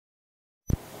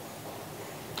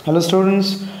Hello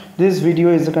students, this video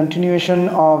is a continuation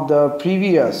of the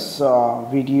previous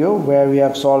video where we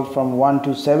have solved from 1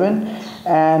 to 7,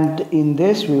 and in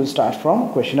this we will start from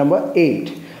question number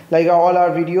 8. Like all our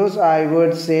videos, I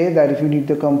would say that if you need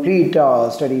the complete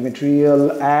study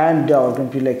material and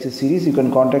complete lecture series, you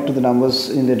can contact to the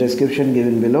numbers in the description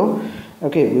given below.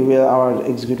 Okay, our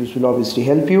executives will obviously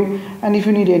help you, and if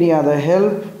you need any other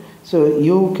help, so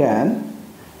you can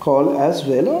call as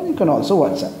well, or you can also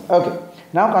WhatsApp. Okay.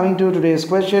 Now coming to today's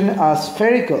question, a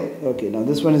spherical. Okay, now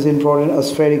this one is important. A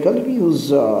spherical. Let me use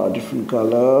different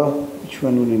color. Which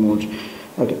one will be more?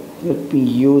 Okay, let me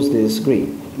use this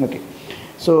green. Okay,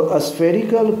 so a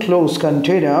spherical closed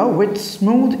container with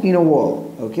smooth inner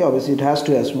wall. Okay, obviously it has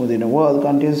to have smooth inner wall.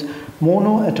 Contains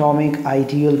monoatomic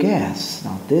ideal gas.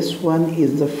 Now this one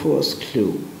is the first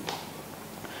clue.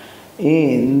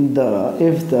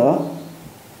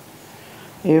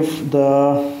 If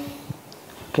the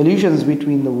collisions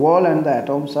between the wall and the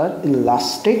atoms are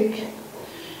elastic,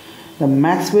 the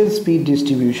Maxwell speed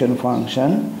distribution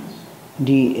function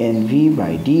dnv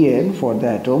by dn for the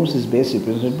atoms is best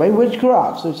represented by which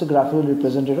graph? So it's a graphical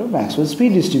representative of Maxwell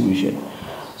speed distribution.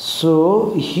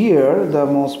 So here the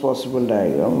most possible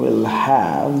diagram will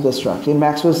have the structure. In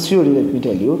Maxwell's theory, let me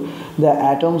tell you, the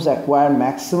atoms acquire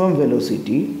maximum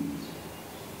velocity.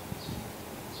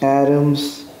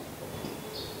 Atoms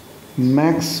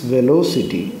max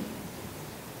velocity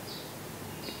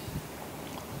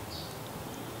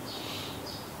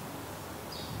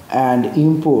and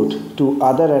import to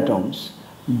other atoms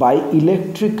by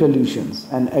electric collisions,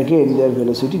 and again their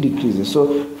velocity decreases.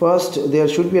 So first there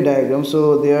should be a diagram.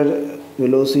 So their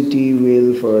velocity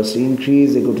will first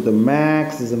increase, they go to the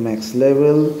max, this is the max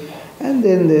level, and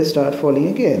then they start falling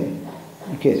again.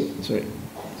 Okay, sorry,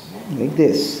 like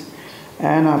this,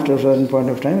 and after a certain point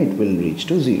of time it will reach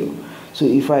to 0. So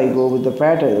if I go with the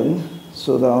pattern,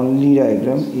 so the only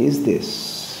diagram is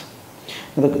this.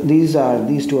 Now these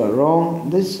two are wrong.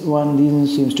 This one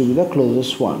seems to be the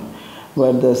closest one,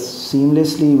 but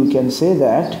seamlessly we can say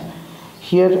that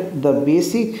here the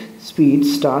basic speed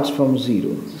starts from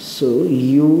 0. So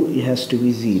u has to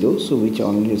be 0, so which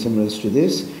only resembles to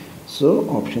this. So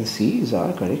option C is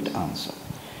our correct answer.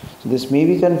 So this may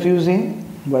be confusing,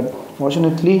 but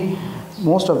fortunately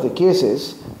most of the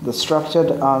cases the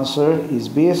structured answer is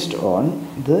based on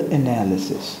the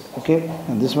analysis. Okay,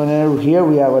 and this one here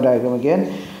we have a diagram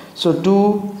again. So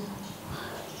two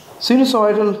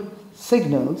sinusoidal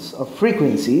signals of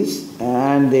frequencies,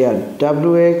 and they are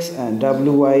Wx and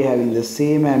Wy having the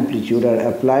same amplitude, are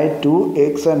applied to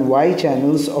X and Y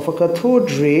channels of a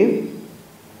cathode ray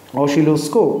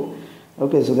oscilloscope.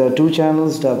 Okay, so there are two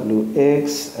channels,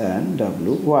 Wx and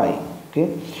Wy.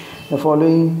 Okay, the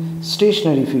following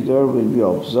stationary figure will be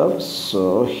observed.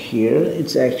 So here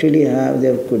it's actually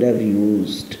they could have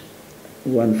used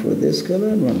one for this color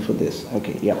and one for this.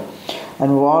 Okay, yeah,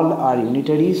 and all are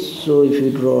unitary. So if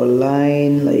you draw a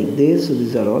line like this, so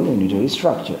these are all unitary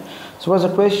structure. So what's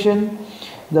the question?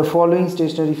 The following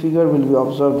stationary figure will be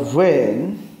observed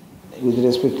when, with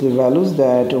respect to the values,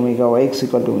 that omega x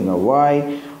equal to omega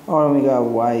y, or omega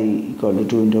y equal to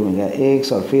 2 into omega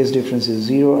x, or phase difference is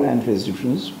 0 and phase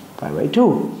difference pi by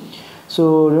 2.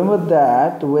 So remember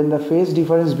that when the phase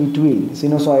difference between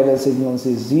sinusoidal signals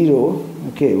is 0,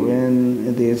 okay,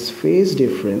 when there is phase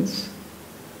difference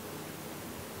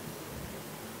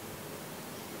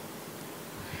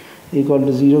equal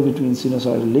to 0 between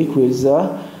sinusoidal liquids,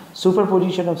 the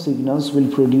superposition of signals will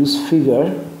produce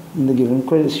figure in the given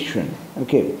question.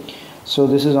 Okay, so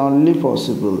this is only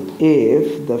possible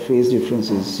if the phase difference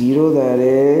is 0, that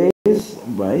is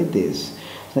by this.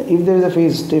 Now if there is a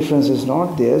phase difference is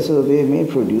not there, so they may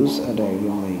produce a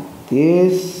diagram like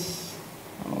this,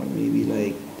 or maybe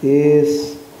like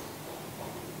this.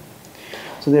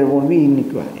 So there won't be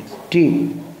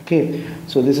inequality. Okay,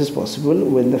 so this is possible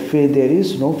when there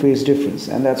is no phase difference,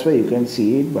 and that's why you can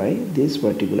see it by this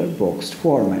particular boxed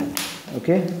format.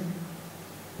 Okay,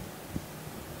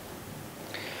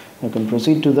 I can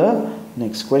proceed to the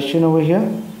next question over here.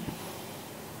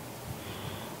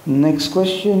 Next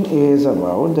question is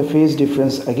about the phase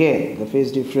difference again. The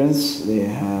phase difference, they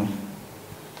have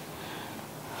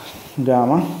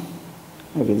gamma.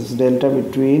 Okay, this is delta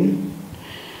between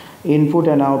input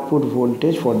and output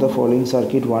voltage for the following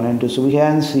circuit 1 and 2. So we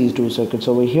can see two circuits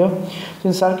over here. So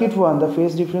in circuit 1, the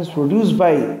phase difference produced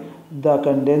by the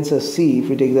condenser C, if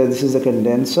we take that this is the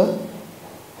condenser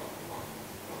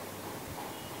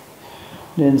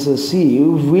C,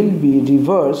 will be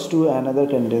reversed to another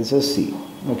condenser C.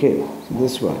 Okay, so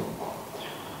this one.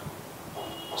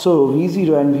 So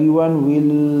V0 and V1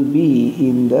 will be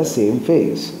in the same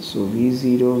phase. So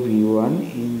V0, V1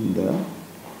 in the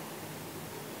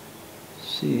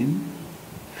same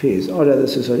phase, or rather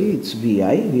sorry, it's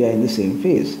VI in the same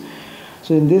phase.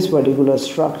 So in this particular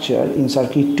structure in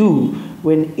circuit 2,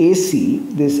 when AC,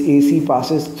 this AC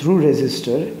passes through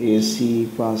resistor, AC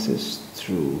passes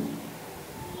through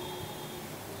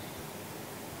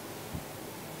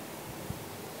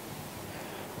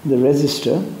the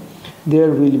resistor, there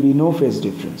will be no phase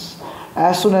difference.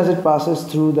 As soon as it passes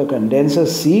through the condenser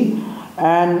C,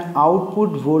 an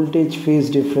output voltage phase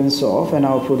difference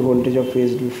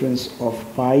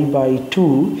of pi by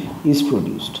 2 is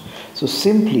produced. So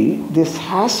simply this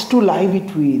has to lie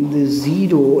between the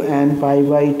 0 and pi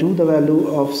by 2, the value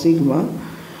of sigma,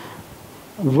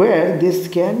 where this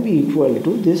can be equal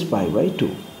to this pi by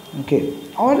 2, okay,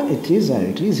 or it is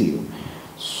directly 0.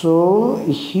 So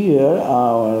here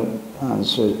our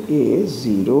answer is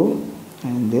 0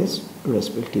 and this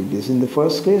respective. This in the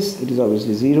first case it is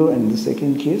obviously 0, and in the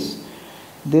second case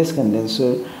this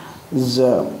condenser's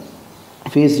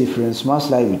phase difference must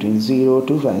lie between 0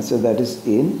 to pi, so that is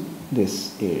in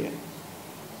this area.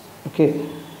 Okay,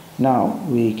 now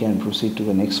we can proceed to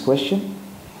the next question.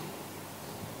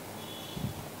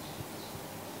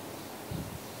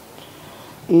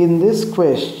 In this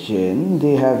question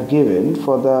they have given,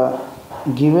 for the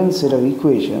given set of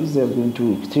equations, they have given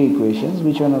three equations,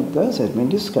 which one of the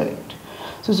statement is correct.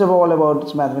 So it's all about,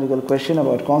 it's mathematical question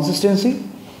about consistency.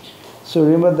 So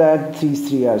remember that these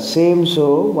three are same,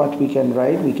 so what we can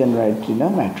write in a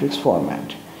matrix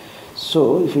format.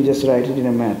 So if we just write it in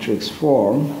a matrix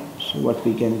form, so what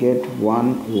we can get,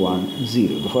 1 1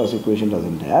 0. The first equation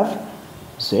doesn't have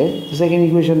Z, the second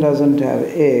equation doesn't have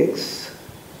X,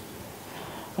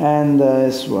 and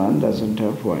this one doesn't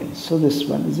have Y. So this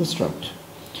one is a structure.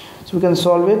 So we can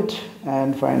solve it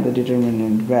and find the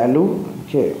determinant value,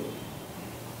 okay,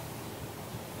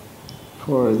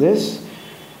 for this,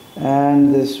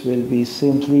 and this will be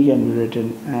simply can be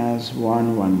written as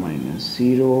 1 1 minus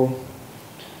 0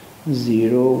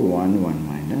 0 1 1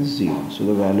 minus 0. So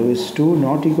the value is 2,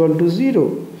 not equal to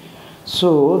 0.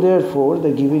 So therefore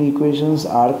the given equations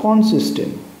are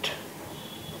consistent.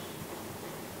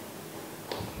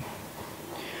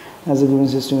 As the given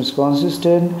system is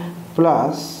consistent,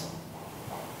 plus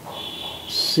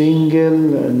single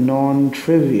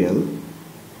non-trivial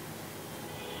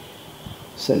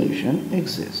solution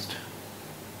exists.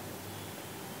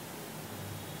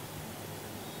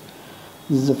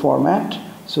 This is the format.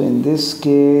 So in this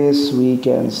case we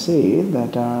can say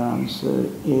that our answer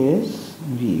is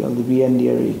B. All the B and D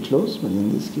are very close, but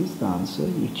in this case the answer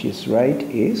which is right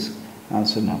is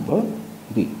answer number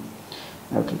B.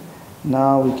 Okay.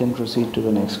 Now we can proceed to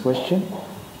the next question.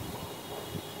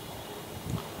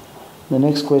 The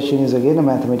next question is again a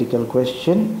mathematical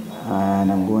question,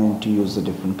 and I'm going to use a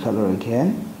different color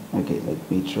again. Okay, let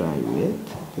me try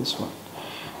with this one.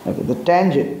 Okay, the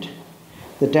tangent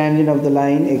of the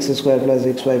line x square plus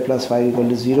xy plus 5 equal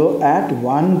to 0 at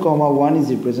 1, 1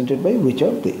 is represented by which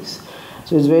of these?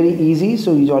 So it's very easy.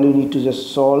 So all you need to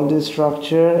just solve this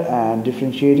structure and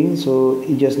differentiating. So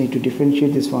you just need to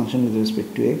differentiate this function with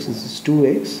respect to x. This is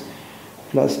 2x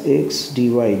plus x dy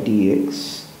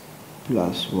dx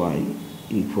plus y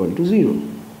equal to 0.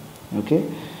 Okay.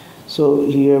 So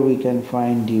here we can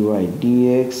find dy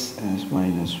dx as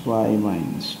minus y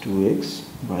minus 2x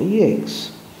by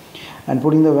x. And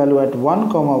putting the value at 1,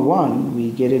 1,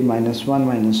 we get it minus 1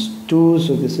 minus 2.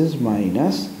 So this is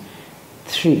minus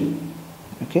 3.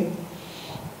 Okay.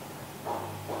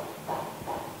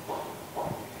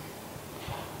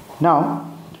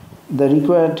 Now the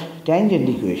required tangent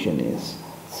equation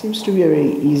seems to be a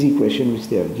very easy question which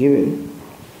they have given.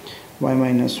 Y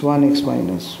minus 1 x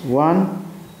minus 1.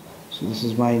 So this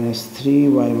is minus 3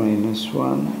 y minus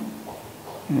 1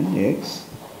 and x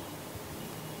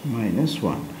minus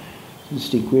 1. So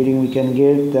just equating we can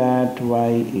get that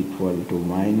y equal to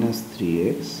minus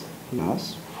 3x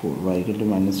plus 4, y equal to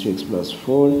minus 3x plus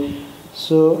 4.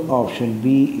 So option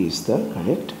B is the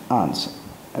correct answer.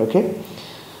 Okay.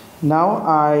 Now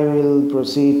I will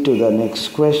proceed to the next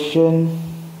question.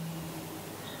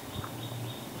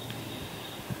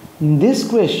 This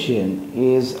question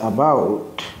is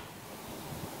about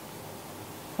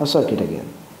a circuit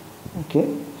again.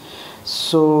 Okay.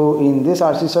 So in this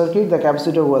RC circuit, the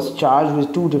capacitor was charged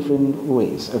with two different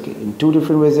ways. Okay, in two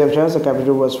different ways they have charged. The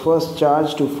capacitor was first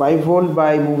charged to 5 volt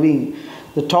by moving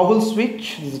the toggle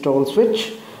switch. This is the toggle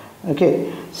switch.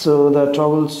 Okay, so the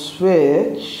toggle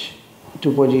switch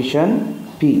to position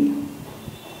P.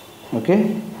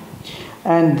 Okay,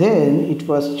 and then it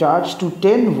was charged to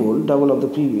 10 volt, double of the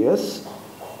previous,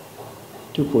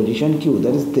 to position Q.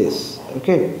 That is this.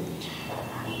 Okay.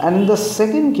 And in the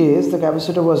second case, the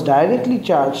capacitor was directly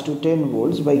charged to 10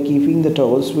 volts by keeping the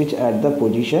toggle switch at the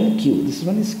position Q. This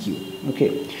one is Q.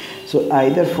 Okay. So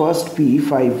either first P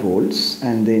 5 volts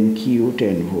and then Q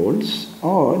 10 volts,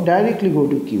 or directly go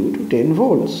to Q to 10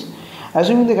 volts.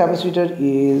 Assuming the capacitor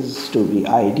is to be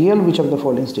ideal, which of the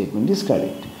following statement is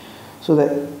correct? So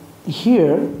that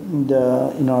here,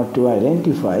 in order to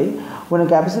identify, when a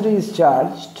capacitor is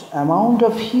charged, amount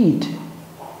of heat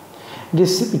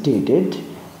dissipated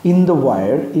in the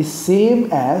wire is same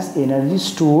as energy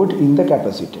stored in the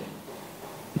capacitor.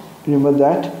 Remember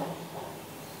that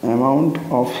amount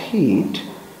of heat.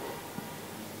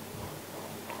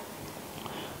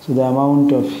 So the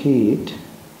amount of heat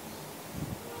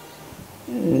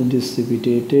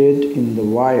dissipated in the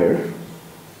wire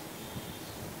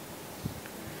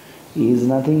is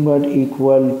nothing but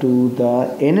equal to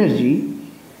the energy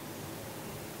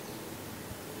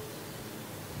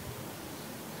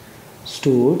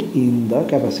stored in the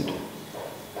capacitor.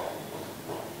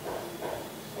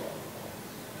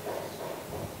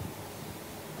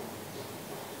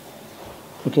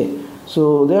 Okay,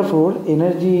 so therefore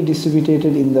energy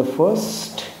dissipated in the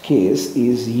first case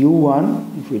is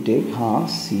U1, if we take half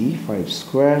C 5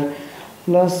 square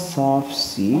plus half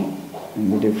C,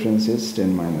 and the difference is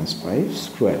 10 minus 5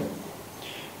 square.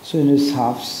 So it is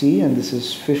half C and this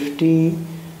is 50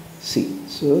 C.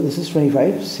 So this is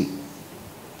 25 C.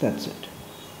 That's it.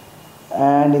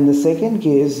 And in the second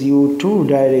case, U2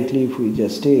 directly if we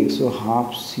just take, so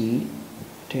half C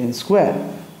 10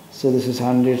 square. So this is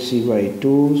 100 C by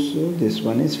 2, so this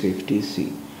one is 50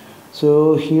 C.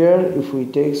 So here if we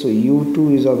take, so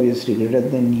U2 is obviously greater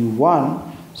than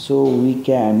U1, so we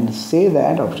can say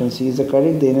that option C is the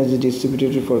correct. The energy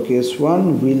dissipated for case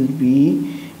 1 will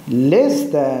be less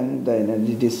than the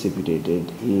energy dissipated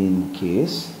in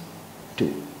case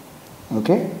 2.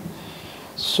 Okay.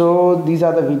 So these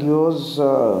are the videos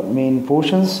main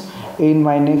portions. In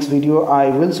my next video I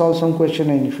will solve some question,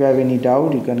 and if you have any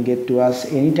doubt you can get to us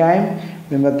anytime.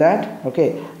 Remember that.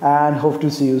 Okay, and hope to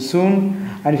see you soon.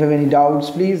 And if you have any doubts,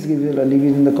 please leave it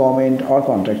in the comment or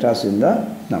contact us in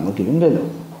the number given below.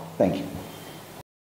 Thank you.